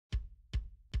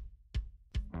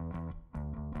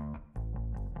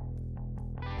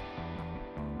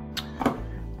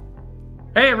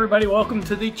Hey everybody, welcome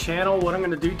to the channel. What I'm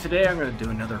going to do today, I'm going to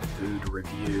do another food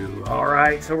review.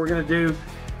 Alright, so we're going to do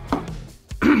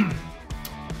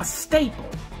a staple.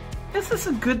 This is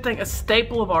a good thing, a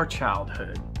staple of our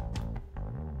childhood.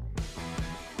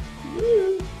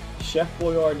 Woo. Chef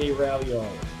Boyardee ravioli.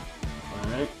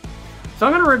 Alright, so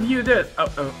I'm going to review this.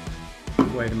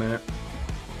 Wait a minute.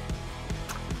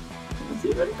 It's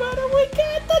even better, we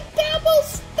got the double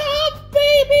stuff,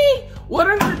 baby! What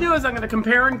I'm going to do is I'm going to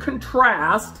compare and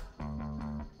contrast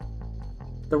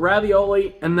the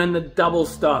ravioli and then the double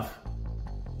stuff.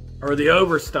 Or the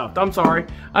overstuffed. I'm sorry.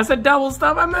 I said double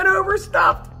stuff. I meant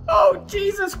overstuffed. Oh,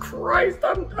 Jesus Christ.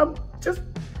 I'm just...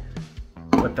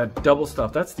 But that double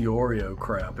stuff, that's the Oreo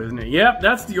crap, isn't it? Yep,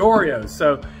 that's the Oreos.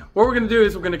 So what we're going to do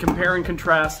is we're going to compare and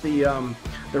contrast the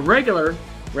regular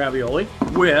ravioli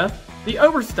with the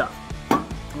overstuffed.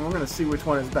 And we're going to see which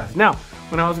one is best. Now,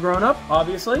 when I was growing up,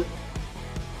 obviously...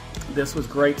 this was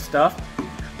great stuff,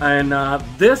 and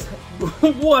this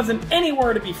wasn't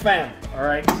anywhere to be found. All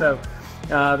right, so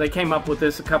they came up with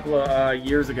this a couple of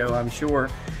years ago, I'm sure.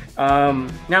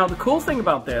 Now the cool thing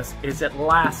about this is it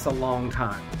lasts a long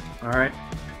time. All right,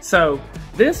 so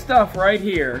this stuff right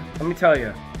here, let me tell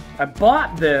you, I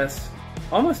bought this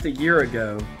almost a year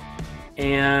ago,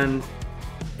 and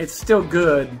it's still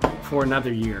good for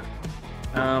another year.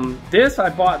 This I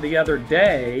bought the other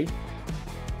day,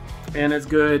 and it's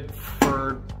good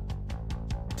for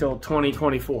till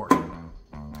 2024.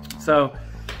 So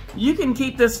you can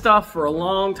keep this stuff for a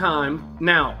long time.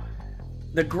 Now,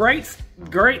 the great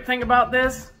thing about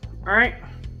this, all right,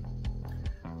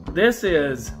 this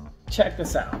is, check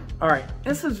this out. All right,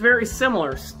 this is very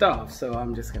similar stuff, so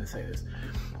I'm just gonna say this.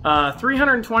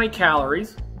 320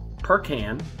 calories per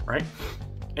can, right?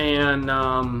 And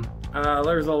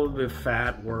there's a little bit of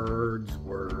fat, words.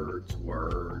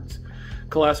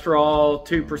 Cholesterol,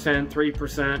 2%,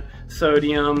 3%.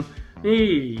 Sodium,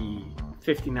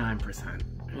 59%.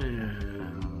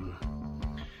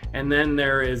 And then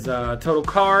there is total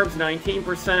carbs,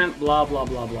 19%, blah, blah,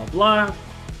 blah, blah, blah.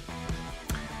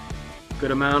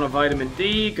 Good amount of vitamin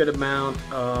D, good amount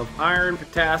of iron,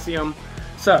 potassium.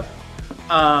 So,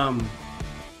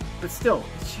 but still,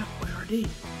 it's Chef Boyardee,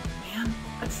 man.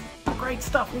 That's great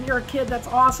stuff. When you're a kid, that's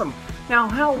awesome. Now,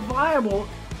 how viable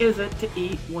is it to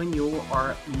eat when you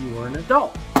are an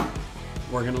adult?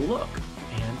 We're gonna look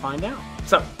and find out.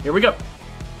 So here we go.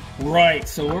 Right,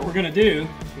 so what we're gonna do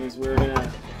is we're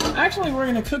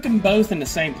gonna cook them both in the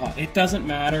same pot. It doesn't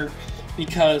matter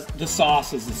because the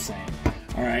sauce is the same.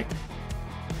 All right,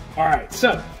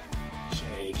 so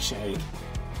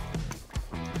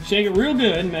shake it real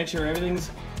good. Make sure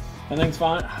everything's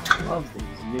fine. I love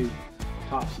these new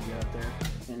tops you got there,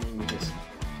 and then you just.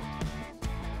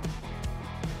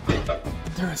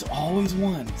 There is always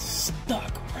one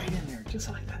stuck right in there, just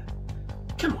like that.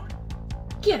 Come on,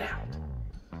 get out.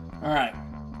 All right,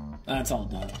 that's all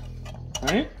done. All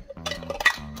right,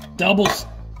 doubles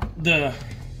the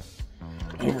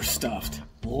overstuffed.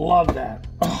 Love that.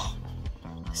 Oh,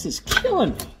 this is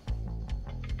killing me.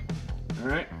 All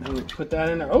right, then we put that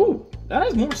in there. Oh, that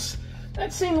has more.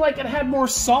 That seemed like it had more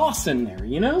sauce in there,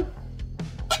 you know?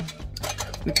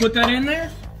 We put that in there,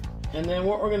 and then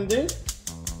what we're gonna do?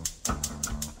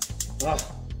 Oh,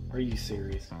 are you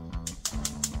serious?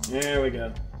 There we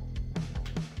go.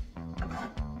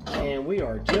 And we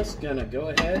are just gonna go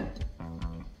ahead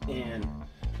and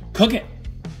cook it.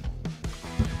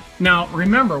 Now,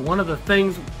 remember, one of the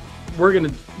things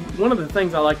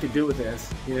I like to do with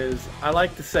this is I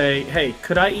like to say, hey,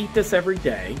 could I eat this every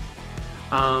day?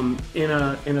 In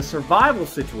a survival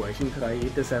situation, could I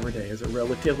eat this every day? Is it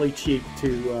relatively cheap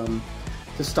to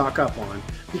stock up on?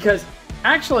 Because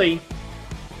actually,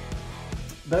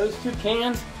 those two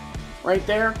cans right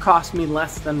there cost me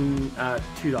less than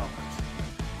 $2.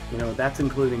 You know, that's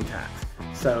including tax.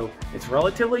 So it's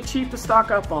relatively cheap to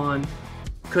stock up on.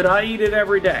 Could I eat it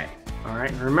every day? All right,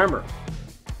 and remember,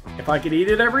 if I could eat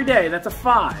it every day, that's a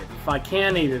 5. If I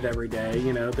can't eat it every day,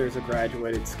 you know, there's a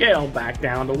graduated scale back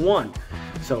down to 1.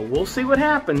 So we'll see what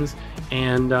happens.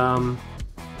 And all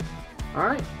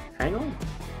right, hang on.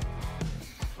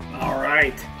 All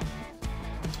right.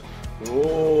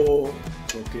 Oh.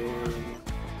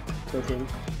 Cooking.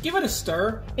 Give it a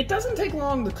stir. It doesn't take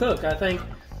long to cook. I think,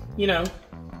 you know,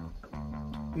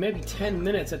 maybe 10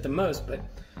 minutes at the most. But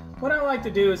what I like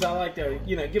to do is I like to,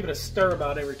 you know, give it a stir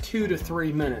about every 2 to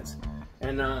 3 minutes.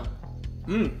 And,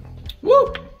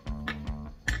 woo!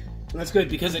 That's good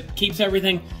because it keeps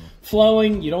everything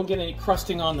flowing. You don't get any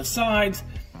crusting on the sides.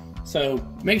 So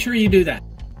make sure you do that.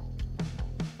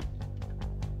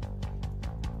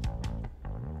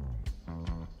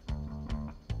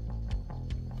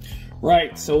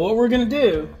 Right, so what we're gonna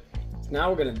do is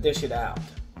now we're gonna dish it out.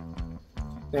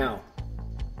 Now,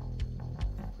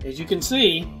 as you can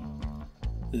see,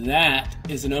 that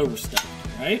is an overstuffed,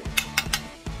 right?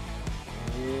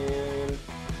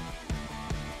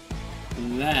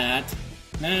 And that's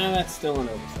still an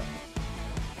overstuffed.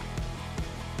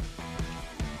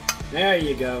 There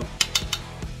you go.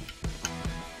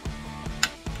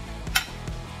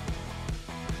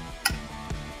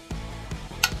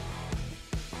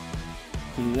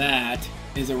 And that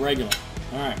is a regular.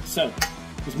 All right, so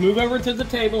let's move over to the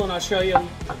table and I'll show you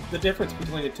the difference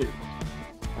between the two.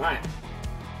 All right.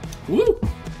 Woo!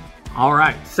 All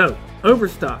right, so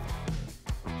overstuffed.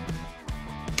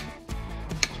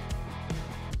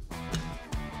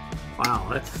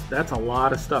 Wow, that's a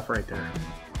lot of stuff right there.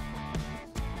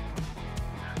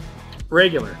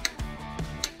 Regular.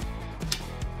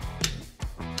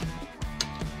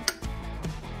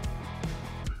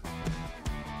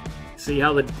 See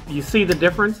how you see the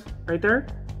difference right there?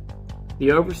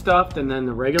 The overstuffed and then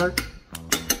the regular.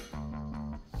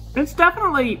 There's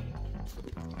definitely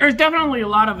a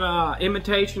lot of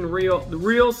imitation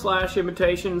real slash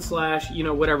imitation slash, you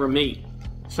know, whatever meat.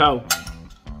 So,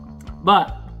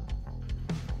 but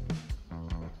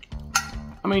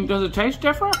I mean, does it taste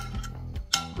different?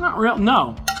 Not real.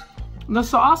 No. The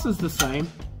sauce is the same.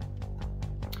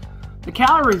 The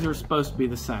calories are supposed to be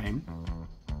the same.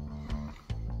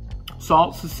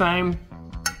 Salt's the same.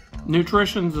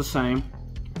 Nutrition's the same.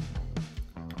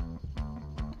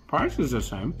 Price is the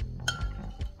same.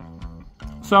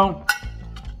 So,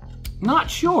 not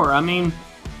sure. I mean,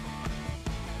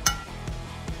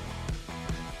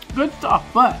 good stuff,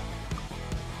 but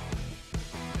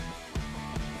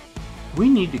we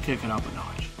need to kick it up a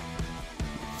notch.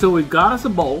 So we've got us a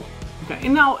bowl. Okay,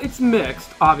 and now it's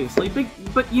mixed, obviously,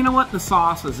 but you know what? The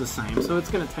sauce is the same, so it's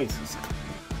going to taste the same.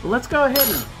 But let's go ahead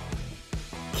and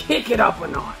kick it up a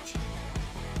notch.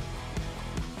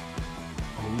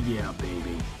 Oh yeah,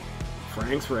 baby.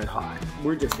 Frank's Red Hot.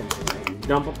 We're just going to go ahead and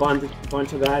dump a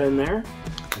bunch of that in there.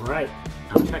 All right,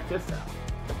 now check this out.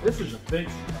 This is a big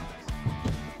surprise.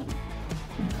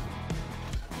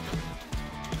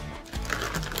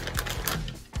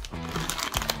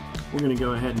 We're going to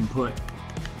go ahead and put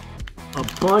a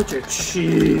bunch of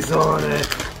cheese on it.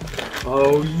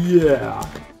 Oh yeah.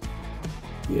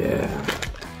 Yeah.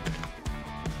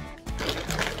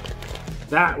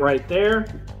 That right there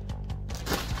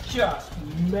just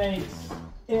makes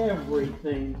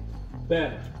everything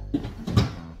better.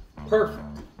 Perfect.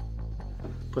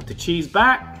 Put the cheese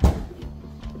back.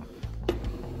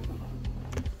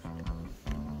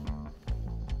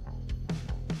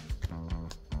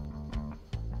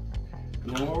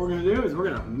 And then what we're gonna do is we're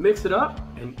gonna mix it up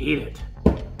and eat it.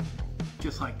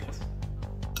 Just like this.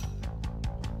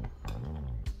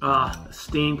 Ah, the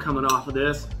steam coming off of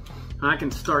this. I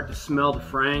can start to smell the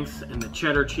Frank's and the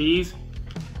cheddar cheese.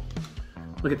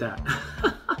 Look at that.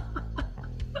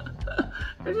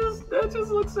 That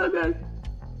just looks so good.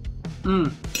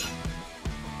 Mmm.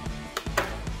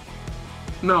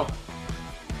 No.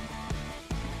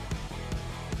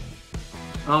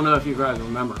 I don't know if you guys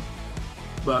remember,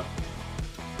 but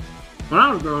when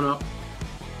I was growing up,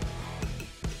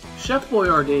 Chef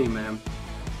Boyardee, man.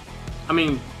 I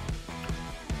mean,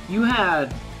 you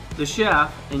had the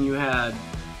chef and you had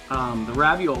the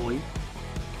ravioli,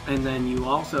 and then you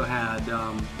also had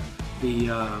oh,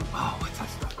 what's that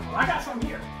stuff called? I got some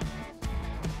here.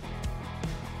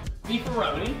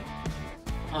 Beefaroni.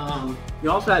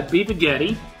 You also had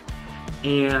beefaghetti,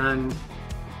 and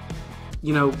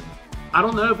you know, I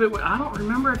don't know if it was, I don't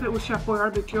remember if it was Chef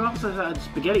Boyardee, but you also had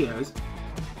SpaghettiOs.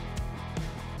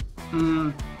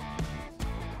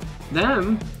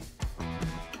 Then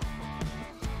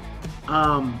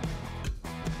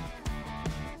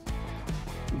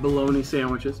bologna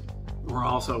sandwiches were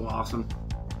also awesome.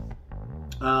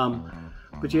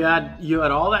 But you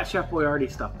had all that Chef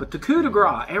Boyardee stuff. But the coup de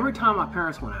grace, every time my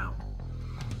parents went out,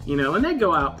 you know, and they'd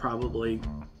go out probably,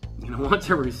 you know, once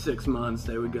every 6 months,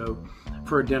 they would go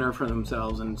for a dinner for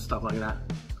themselves and stuff like that.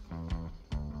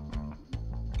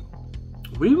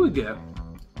 We would get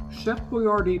Chef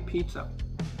Boyardee pizza.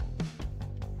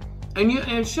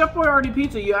 And Chef Boyardee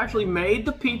pizza, you actually made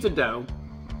the pizza dough.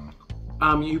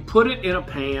 You put it in a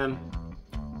pan,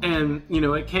 and you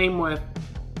know, it came with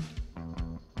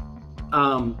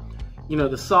you know,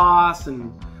 the sauce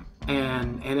and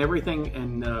everything,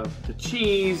 and the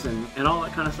cheese and all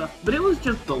that kind of stuff. But it was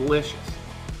just delicious.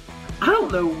 I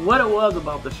don't know what it was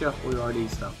about the Chef Boyardee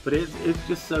stuff, but it's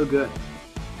just so good.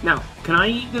 Now, can I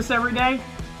eat this every day?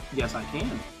 Yes, I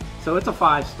can. So it's a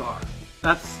 5-star.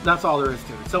 That's all there is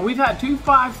to it. So we've had 2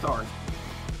 5 stars.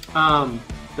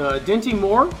 The the Dinty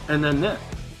Moore, and then this.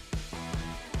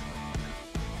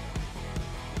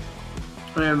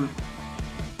 And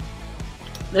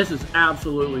this is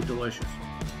absolutely delicious.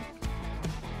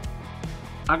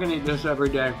 I can eat this every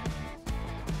day.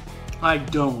 I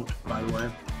don't, by the way.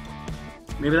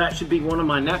 Maybe that should be one of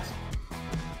my next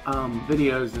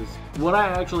videos, is what I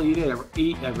actually eat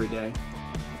every day.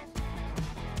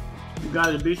 You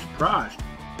guys would be surprised.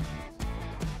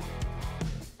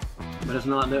 But it's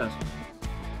not this.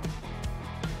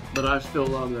 But I still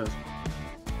love this.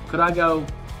 Could I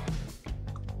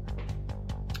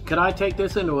take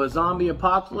this into a zombie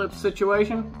apocalypse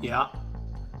situation? Yeah.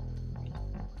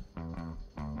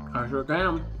 I sure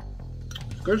can.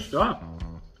 It's good stuff.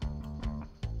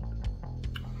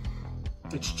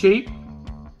 It's cheap.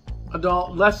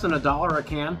 Less than $1 a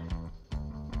can.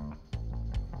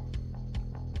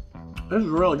 This is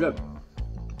really good.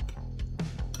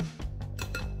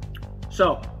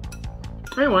 So,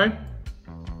 anyway,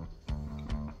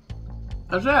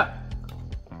 that's it.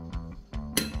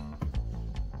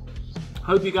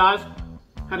 Hope you guys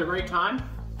had a great time.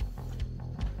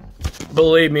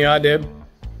 Believe me, I did.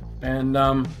 And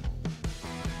I'm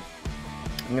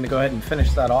gonna go ahead and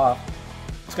finish that off.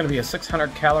 It's gonna be a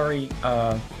 600 calorie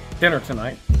dinner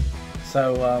tonight.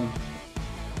 So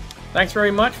thanks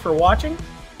very much for watching.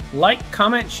 Like,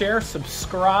 comment, share,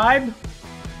 subscribe.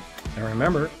 And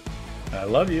remember, I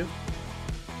love you.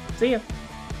 See ya.